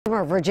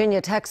A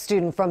Virginia Tech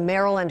student from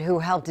Maryland who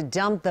helped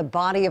dump the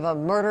body of a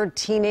murdered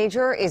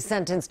teenager is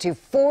sentenced to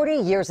 40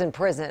 years in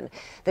prison.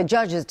 The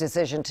judge's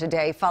decision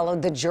today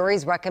followed the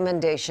jury's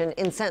recommendation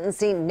in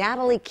sentencing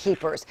Natalie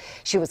Keepers.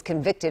 She was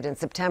convicted in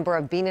September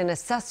of being an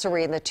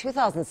accessory in the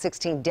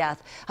 2016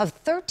 death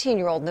of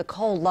 13-year-old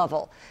Nicole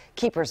Lovell.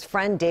 Keepers'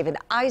 friend David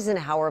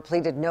Eisenhower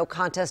pleaded no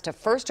contest to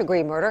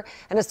first-degree murder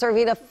and is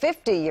serving a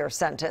 50-year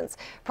sentence.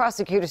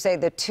 Prosecutors say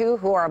the two,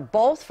 who are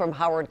both from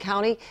Howard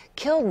County,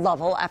 killed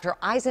Lovell after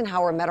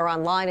Eisenhower met her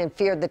online and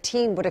feared the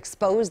teen would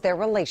expose their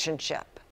relationship.